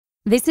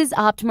This is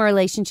Optimal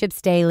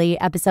Relationships Daily,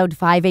 episode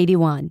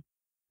 581.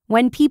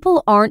 When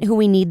People Aren't Who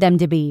We Need Them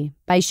to Be,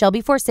 by Shelby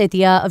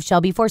Forsythia of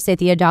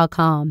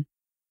shelbyforsythia.com.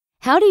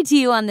 Howdy to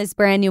you on this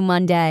brand new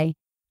Monday.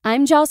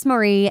 I'm Joss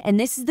Marie, and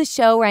this is the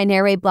show where I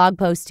narrate blog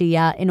posts to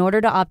you in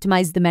order to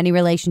optimize the many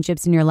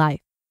relationships in your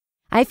life.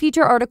 I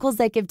feature articles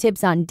that give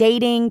tips on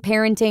dating,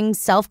 parenting,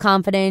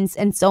 self-confidence,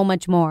 and so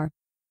much more.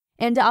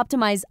 And to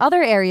optimize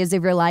other areas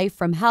of your life,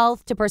 from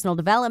health to personal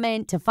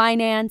development to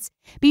finance,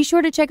 be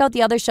sure to check out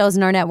the other shows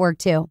in our network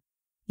too.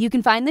 You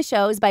can find the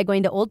shows by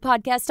going to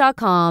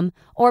oldpodcast.com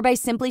or by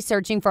simply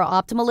searching for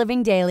Optimal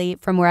Living Daily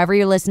from wherever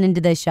you're listening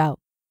to this show.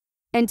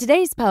 And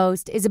today's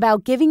post is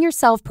about giving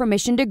yourself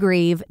permission to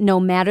grieve no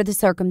matter the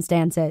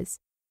circumstances.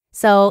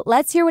 So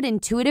let's hear what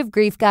intuitive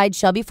grief guide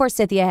Shelby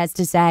Forsythia has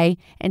to say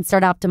and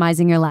start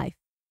optimizing your life.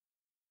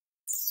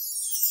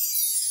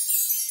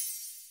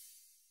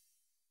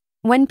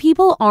 When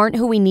People Aren't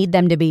Who We Need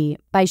Them to Be,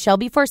 by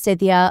Shelby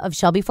Forsythia of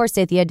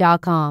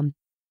shelbyforsythia.com.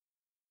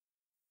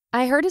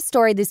 I heard a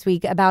story this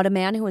week about a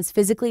man who was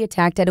physically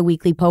attacked at a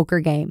weekly poker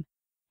game.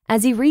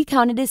 As he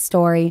recounted his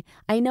story,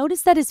 I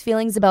noticed that his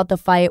feelings about the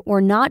fight were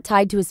not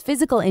tied to his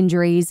physical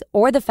injuries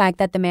or the fact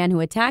that the man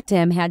who attacked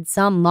him had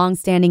some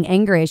long-standing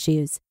anger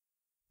issues.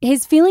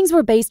 His feelings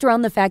were based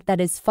around the fact that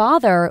his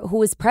father, who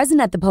was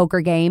present at the poker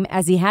game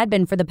as he had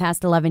been for the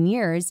past 11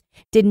 years,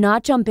 did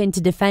not jump in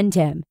to defend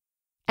him.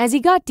 As he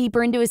got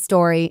deeper into his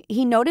story,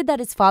 he noted that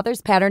his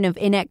father's pattern of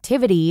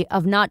inactivity,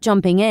 of not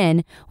jumping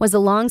in, was a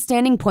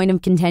long-standing point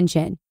of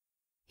contention.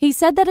 He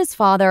said that his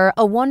father,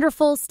 a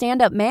wonderful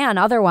stand-up man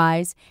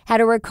otherwise, had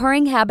a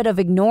recurring habit of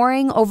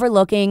ignoring,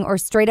 overlooking, or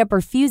straight-up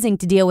refusing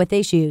to deal with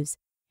issues.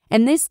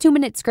 And this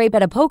 2-minute scrape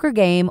at a poker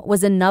game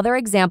was another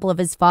example of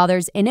his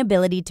father's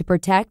inability to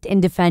protect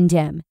and defend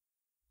him.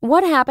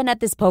 What happened at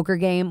this poker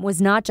game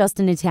was not just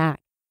an attack.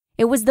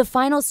 It was the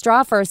final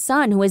straw for a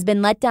son who has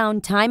been let down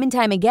time and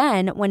time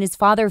again when his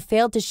father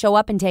failed to show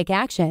up and take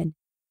action.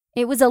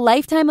 It was a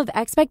lifetime of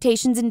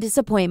expectations and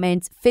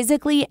disappointments,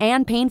 physically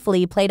and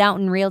painfully, played out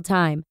in real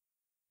time.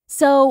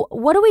 So,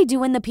 what do we do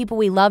when the people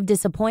we love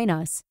disappoint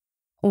us?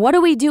 What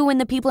do we do when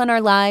the people in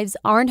our lives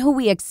aren't who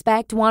we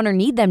expect, want, or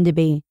need them to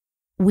be?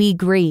 We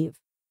grieve.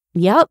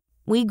 Yep,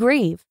 we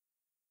grieve.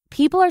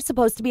 People are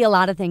supposed to be a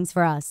lot of things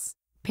for us.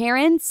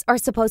 Parents are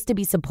supposed to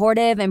be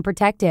supportive and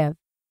protective.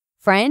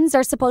 Friends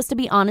are supposed to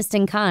be honest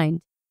and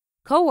kind.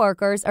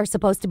 Coworkers are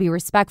supposed to be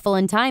respectful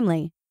and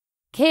timely.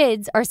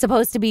 Kids are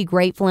supposed to be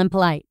grateful and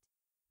polite.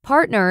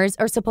 Partners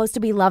are supposed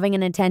to be loving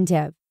and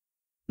attentive.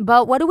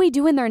 But what do we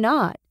do when they're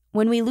not?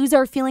 When we lose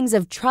our feelings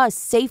of trust,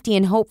 safety,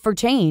 and hope for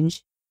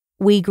change?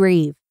 We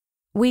grieve.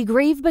 We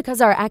grieve because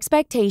our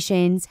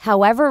expectations,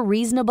 however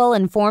reasonable,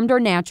 informed, or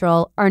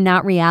natural, are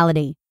not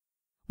reality.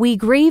 We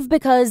grieve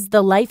because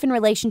the life and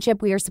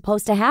relationship we are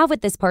supposed to have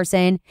with this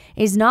person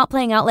is not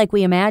playing out like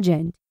we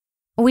imagined.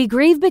 We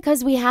grieve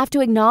because we have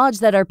to acknowledge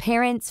that our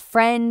parents,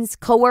 friends,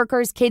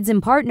 coworkers, kids,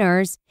 and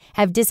partners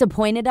have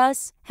disappointed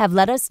us, have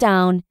let us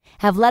down,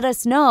 have let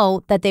us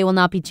know that they will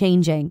not be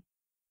changing.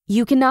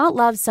 You cannot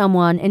love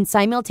someone and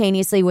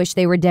simultaneously wish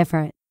they were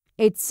different.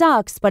 It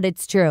sucks, but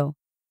it's true.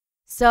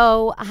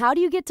 So, how do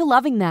you get to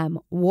loving them,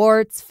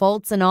 warts,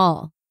 faults, and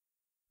all?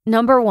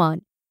 Number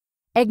 1,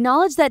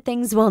 acknowledge that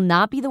things will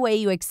not be the way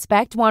you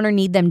expect, want, or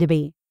need them to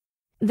be.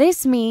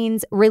 This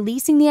means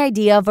releasing the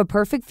idea of a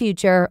perfect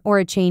future or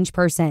a changed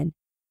person.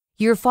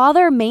 Your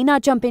father may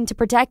not jump in to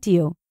protect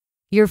you.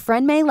 Your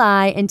friend may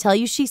lie and tell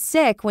you she's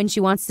sick when she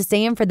wants to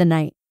stay in for the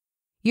night.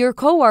 Your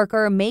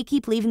coworker may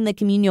keep leaving the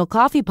communal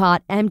coffee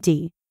pot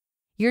empty.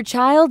 Your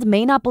child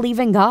may not believe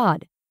in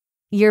God.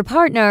 Your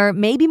partner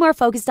may be more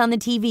focused on the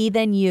TV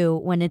than you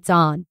when it's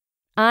on.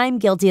 I'm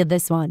guilty of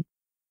this one.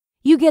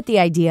 You get the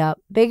idea.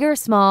 Big or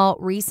small,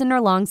 recent or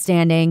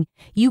long-standing,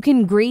 you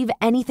can grieve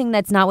anything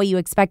that's not what you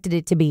expected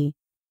it to be.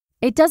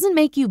 It doesn't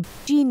make you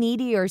bitchy,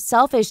 needy, or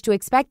selfish to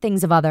expect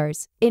things of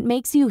others. It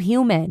makes you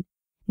human.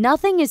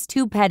 Nothing is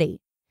too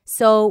petty.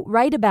 So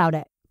write about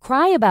it.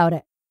 Cry about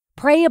it.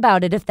 Pray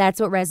about it if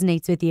that's what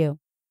resonates with you.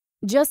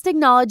 Just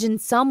acknowledge in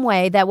some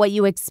way that what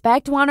you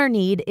expect, want, or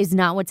need is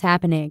not what's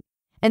happening,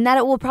 and that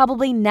it will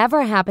probably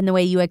never happen the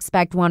way you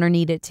expect, want, or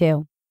need it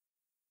to.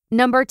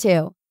 Number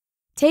 2.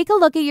 Take a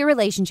look at your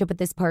relationship with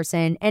this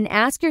person and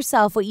ask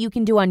yourself what you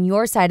can do on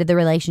your side of the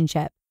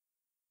relationship.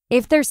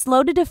 If they're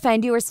slow to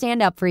defend you or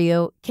stand up for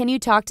you, can you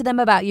talk to them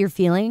about your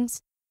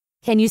feelings?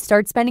 Can you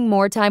start spending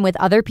more time with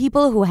other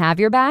people who have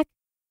your back?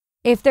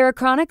 If they're a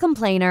chronic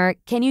complainer,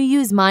 can you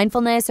use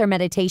mindfulness or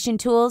meditation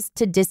tools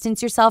to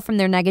distance yourself from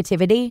their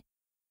negativity?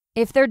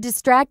 If they're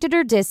distracted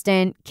or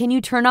distant, can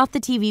you turn off the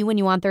TV when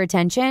you want their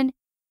attention?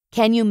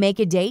 Can you make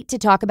a date to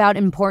talk about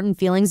important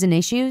feelings and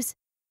issues?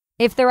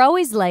 If they're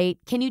always late,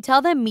 can you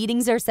tell them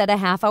meetings are set a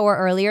half hour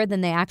earlier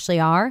than they actually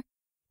are?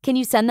 Can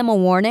you send them a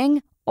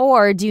warning,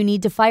 or do you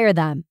need to fire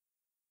them?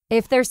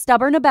 If they're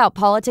stubborn about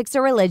politics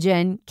or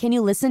religion, can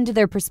you listen to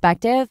their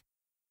perspective?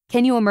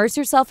 Can you immerse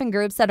yourself in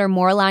groups that are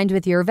more aligned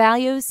with your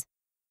values?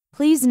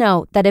 Please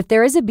note that if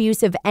there is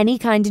abuse of any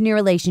kind in your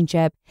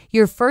relationship,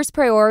 your first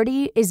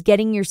priority is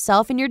getting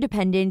yourself and your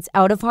dependents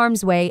out of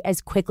harm's way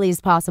as quickly as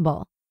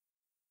possible.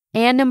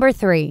 And number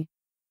 3,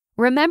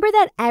 remember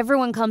that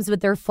everyone comes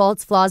with their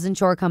faults, flaws, and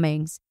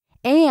shortcomings,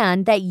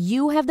 and that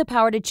you have the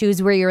power to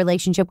choose where your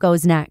relationship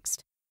goes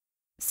next.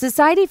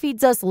 Society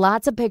feeds us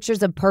lots of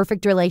pictures of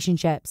perfect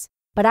relationships,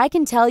 but I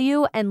can tell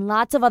you, and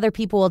lots of other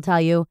people will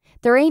tell you,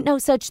 there ain't no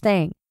such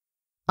thing.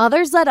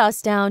 Others let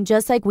us down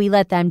just like we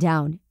let them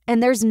down,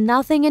 and there's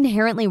nothing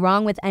inherently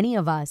wrong with any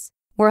of us.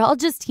 We're all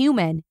just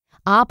human,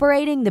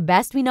 operating the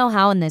best we know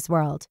how in this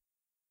world.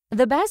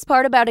 The best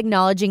part about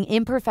acknowledging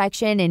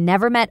imperfection and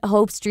never met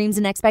hopes, dreams,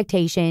 and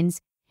expectations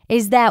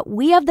is that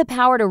we have the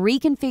power to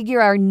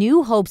reconfigure our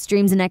new hopes,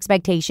 dreams, and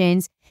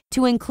expectations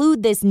to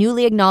include this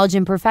newly acknowledged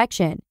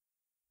imperfection.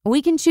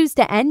 We can choose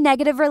to end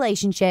negative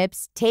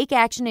relationships, take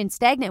action in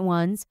stagnant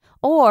ones,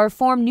 or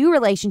form new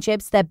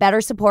relationships that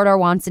better support our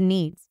wants and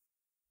needs.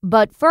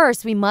 But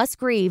first, we must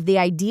grieve the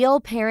ideal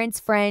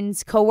parents,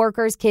 friends,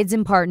 coworkers, kids,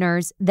 and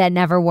partners that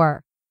never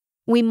were.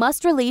 We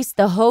must release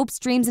the hopes,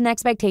 dreams, and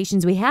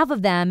expectations we have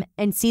of them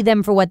and see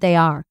them for what they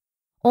are.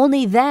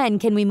 Only then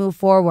can we move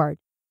forward.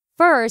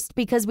 First,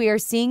 because we are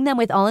seeing them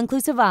with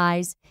all-inclusive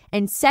eyes,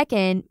 and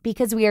second,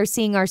 because we are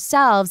seeing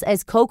ourselves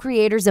as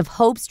co-creators of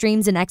hopes,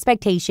 dreams, and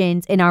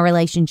expectations in our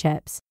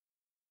relationships.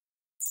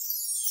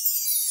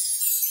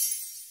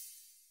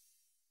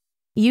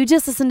 You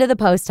just listened to the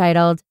post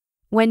titled,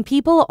 "When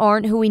People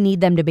Aren't Who We Need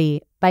Them to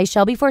Be" by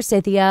Shelby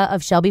Forsythia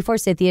of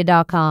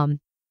ShelbyForsythia.com.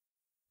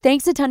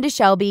 Thanks a ton to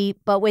Shelby,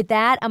 but with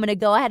that, I'm going to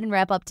go ahead and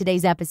wrap up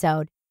today's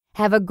episode.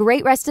 Have a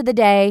great rest of the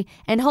day,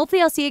 and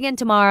hopefully I'll see you again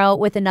tomorrow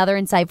with another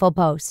insightful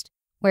post,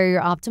 where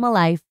your optimal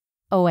life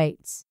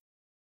awaits.